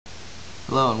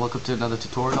Hello and welcome to another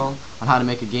tutorial on how to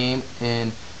make a game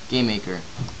in Game Maker.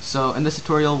 So in this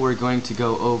tutorial we're going to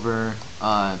go over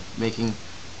making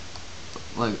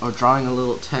or drawing a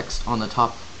little text on the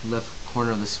top left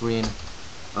corner of the screen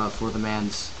for the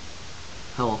man's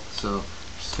health. So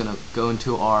we're just gonna go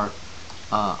into our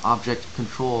object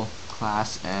control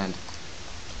class and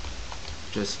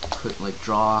just put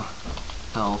draw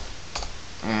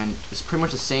health, and it's pretty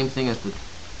much the same thing as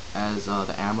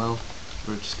the ammo.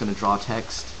 We're just going to draw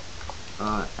text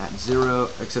at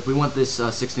 0, except we want this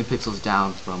 16 pixels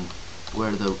down from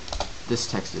where this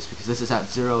text is, because this is at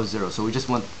 0, 0. So we just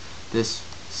want this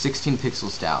 16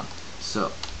 pixels down.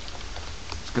 So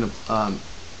just going to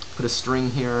put a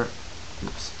string here.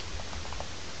 Oops.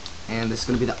 And this is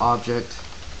going to be the object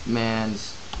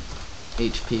man's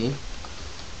HP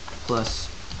plus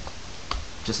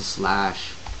just a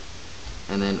slash,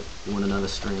 and then another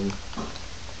string.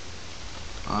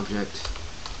 Object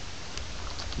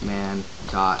man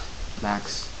dot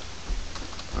max,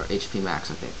 or HP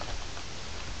max, I think.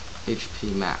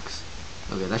 HP max.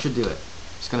 Okay, that should do it.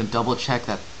 Just gonna double check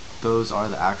that those are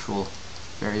the actual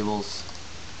variables.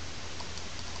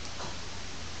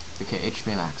 Okay, HP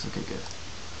max. Okay,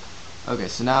 good. Okay,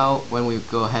 so now when we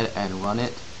go ahead and run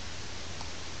it,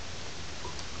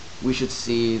 we should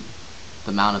see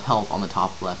the amount of health on the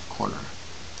top left corner.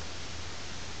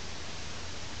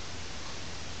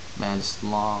 Man, this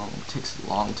takes a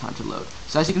long time to load.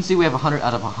 So as you can see, we have 100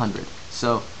 out of 100.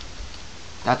 So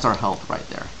that's our health right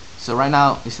there. So right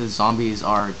now it says zombies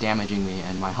are damaging me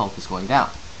and my health is going down.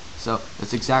 So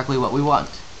that's exactly what we want.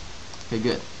 Okay,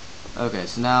 good. Okay,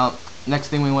 so now next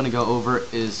thing we want to go over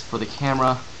is for the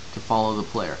camera to follow the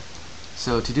player.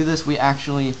 So to do this, we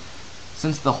actually,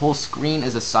 since the whole screen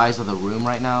is the size of the room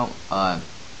right now, I'm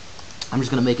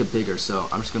just going to make it bigger. So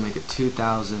I'm just going to make it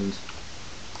 2000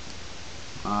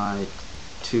 by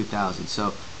 2000.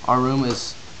 So our room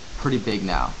is pretty big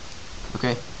now.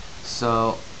 Okay,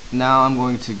 so now I'm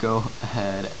going to go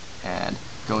ahead and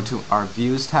go into our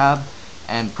views tab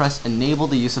and press enable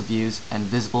the use of views and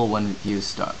visible when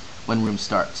room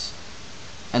starts.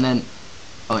 And then,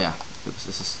 oh yeah, oops,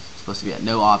 this is supposed to be at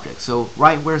no object. So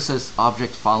right where it says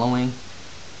object following,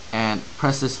 and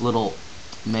press this little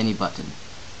menu button,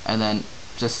 and then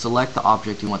just select the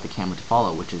object you want the camera to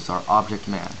follow, which is our object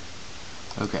man.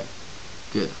 Okay,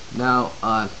 good. Now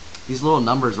these little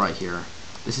numbers right here,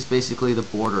 this is basically the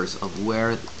borders of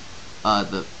where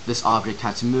this object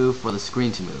has to move for the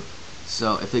screen to move.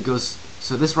 So if it goes,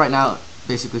 so this right now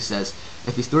basically says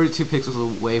if he's 32 pixels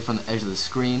away from the edge of the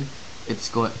screen,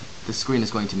 the screen is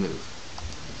going to move.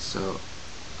 So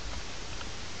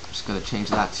I'm just going to change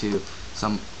that to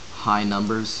some high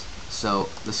numbers, so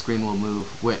the screen will move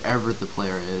wherever the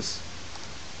player is,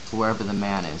 wherever the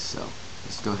man is. So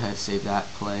let's go ahead, save that,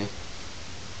 play.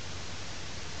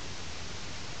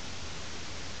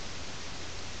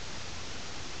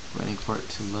 Waiting for it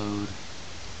to load.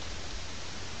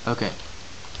 Okay,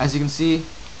 as you can see,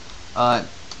 the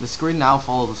screen now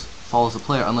follows the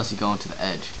player unless you go into the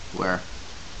edge, where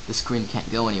the screen can't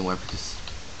go anywhere because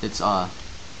it's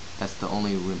that's the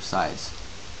only room size.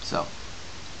 So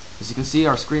as you can see,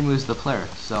 our screen moves the player.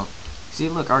 So see,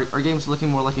 look, our game's looking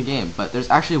more like a game, but there's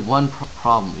actually one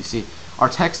problem. You see, our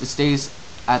text, it stays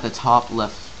at the top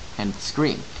left hand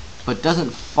screen, but doesn't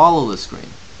follow the screen.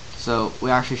 So we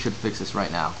actually should fix this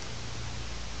right now.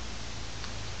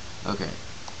 Okay.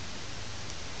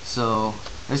 So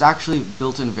there's actually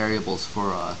built-in variables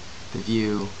for the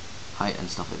view, height, and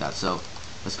stuff like that. So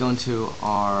let's go into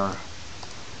our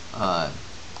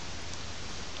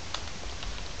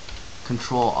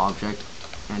control object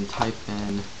and type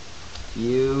in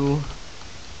view,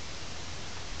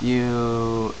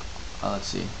 let's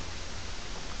see,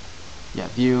 yeah,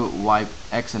 view y,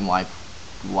 x and y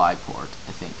port,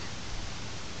 I think.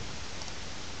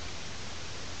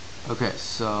 Okay,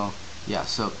 so yeah,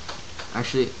 so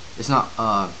actually it's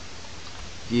not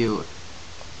view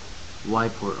y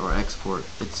port or x port,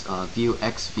 it's view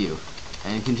x view,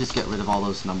 and you can just get rid of all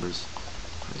those numbers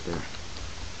right there,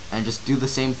 and just do the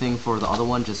same thing for the other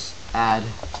one. Just add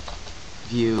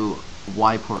view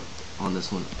y port on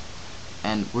this one,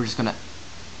 and we're just gonna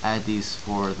add these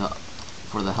for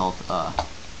the health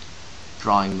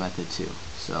drawing method too.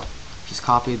 So just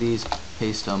copy these,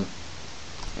 paste them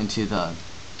into the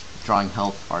drawing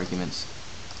health arguments,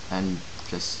 and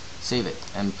just save it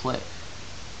and play.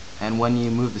 And when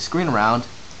you move the screen around,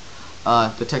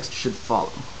 the text should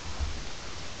follow.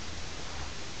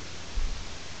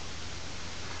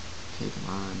 Okay,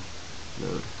 come on,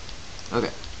 load.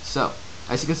 Okay, so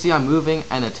as you can see, I'm moving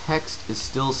and the text is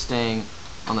still staying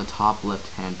on the top left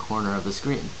hand corner of the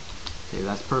screen. Okay,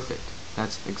 that's perfect.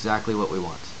 That's exactly what we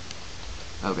want.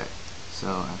 Okay,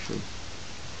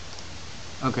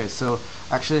 so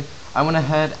actually I went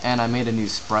ahead and I made a new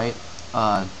sprite.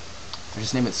 I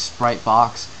just named it Sprite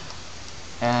Box,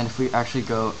 and if we actually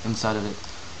go inside of it,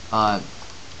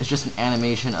 it's just an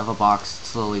animation of a box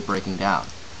slowly breaking down.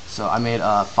 So I made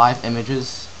 5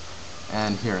 images,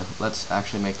 and here, let's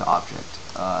actually make the object.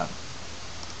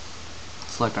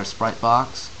 Select our sprite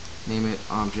box, name it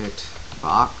object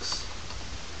box,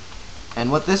 and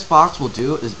what this box will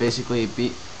do is basically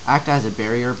act as a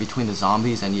barrier between the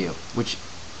zombies and you, which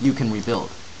you can rebuild.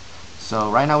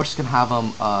 So right now we're just gonna have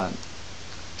them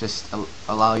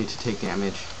allow them to take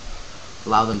damage.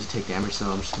 So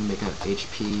I'm just gonna make an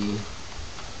HP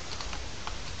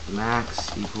max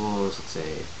equals, let's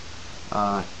say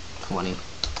 20,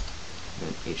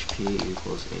 and HP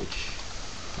equals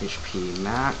HP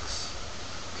max.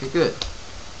 Okay, good.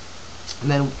 And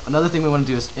then another thing we want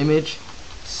to do is image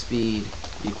speed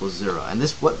equals 0, and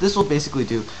what this will basically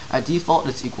do, at default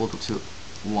it's equal to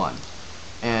 1,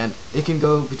 and it can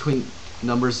go between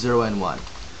numbers 0 and 1,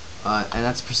 and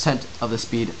that's percent of the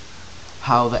speed.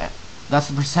 That's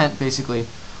the percent basically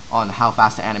on how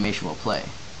fast the animation will play.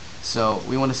 So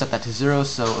we want to set that to 0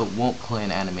 so it won't play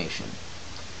an animation,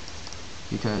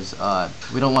 because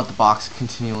we don't want the box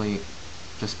continually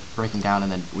just breaking down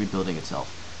and then rebuilding itself.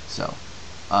 So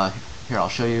here, I'll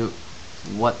show you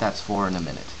what that's for in a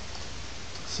minute.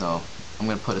 So I'm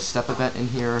going to put a step event in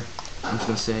here. I'm just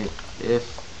going to say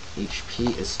if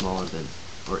HP is smaller than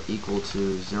or equal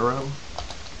to 0,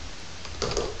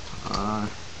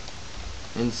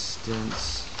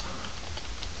 instance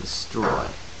destroy.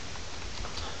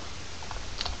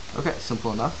 Okay,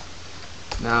 simple enough.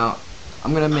 Now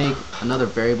I'm going to make another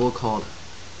variable called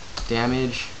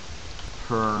damage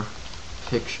per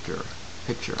picture,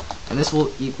 and this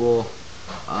will equal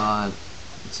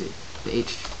let's see, the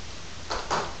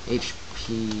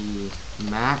HP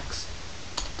max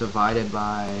divided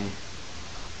by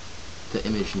the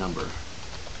image number.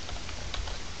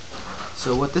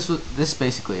 So what this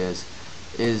basically is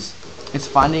it's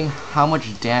finding how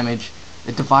much damage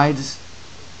it divides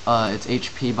its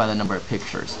HP by the number of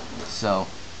pictures. So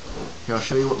here, I'll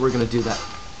show you what we're gonna do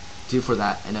for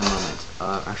that in a moment.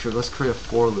 Actually, let's create a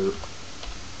for loop.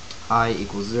 I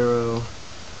equals 0.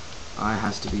 I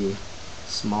has to be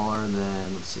smaller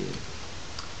than, let's see,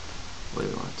 what do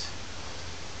we want?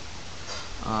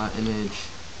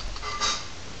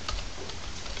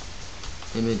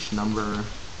 Image number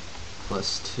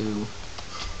plus 2,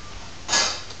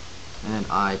 and then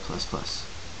I plus plus.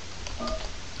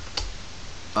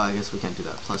 I guess we can't do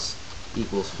that. Plus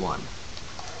equals 1.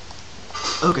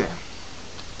 Okay.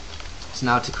 So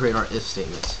now to create our if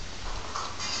statement.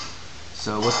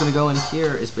 So what's going to go in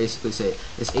here is basically say,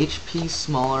 is HP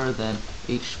smaller than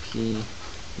HP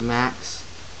max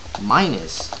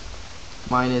minus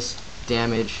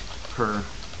damage per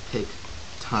pick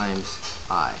times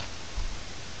I.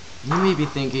 You may be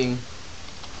thinking,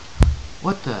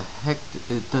 what the heck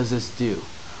does this do?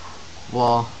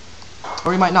 Well,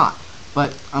 or you might not,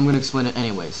 but I'm going to explain it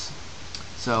anyways.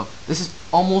 So this is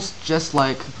almost just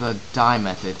like the die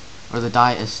method, or the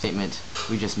die if statement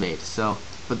we just made. So,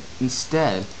 but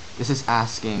instead, this is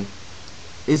asking,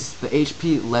 is the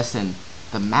HP less than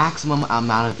the maximum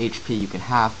amount of HP you can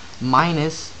have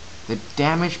minus the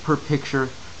damage per picture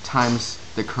times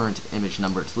the current image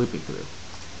number it's looping through.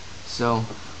 So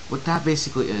what that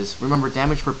basically is, remember,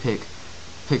 damage per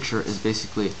picture is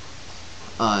basically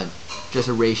just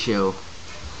a ratio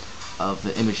of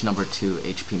the image number to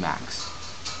HP max,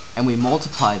 and we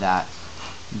multiply that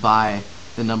by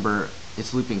the number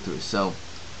it's looping through. So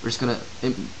we're just gonna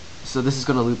this is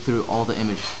gonna loop through all the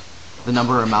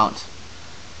amount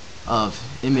of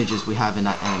images we have in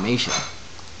that animation.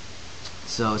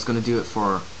 So it's gonna do it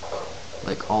for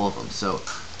like all of them. So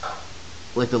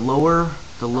like the lower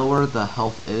the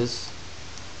health is,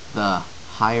 the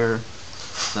higher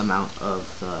the amount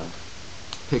of the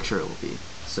picture it will be.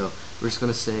 So we're just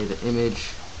gonna say the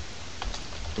image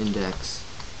index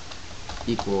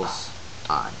equals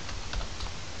I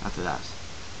after that.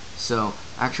 So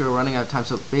actually we're running out of time,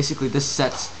 so basically this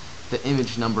sets the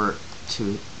image number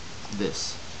to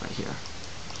this right here.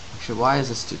 Actually, why is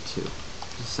this to 2?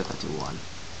 Just set that to 1.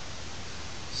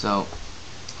 So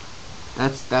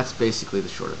that's basically the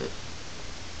short of it.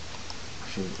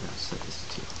 Actually, set this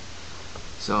to 2.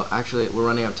 So actually we're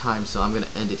running out of time, so I'm going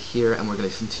to end it here, and we're going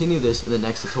to continue this in the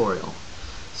next tutorial.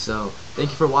 So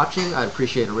thank you for watching. I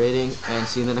appreciate a rating, and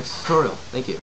see you in the next tutorial. Thank you.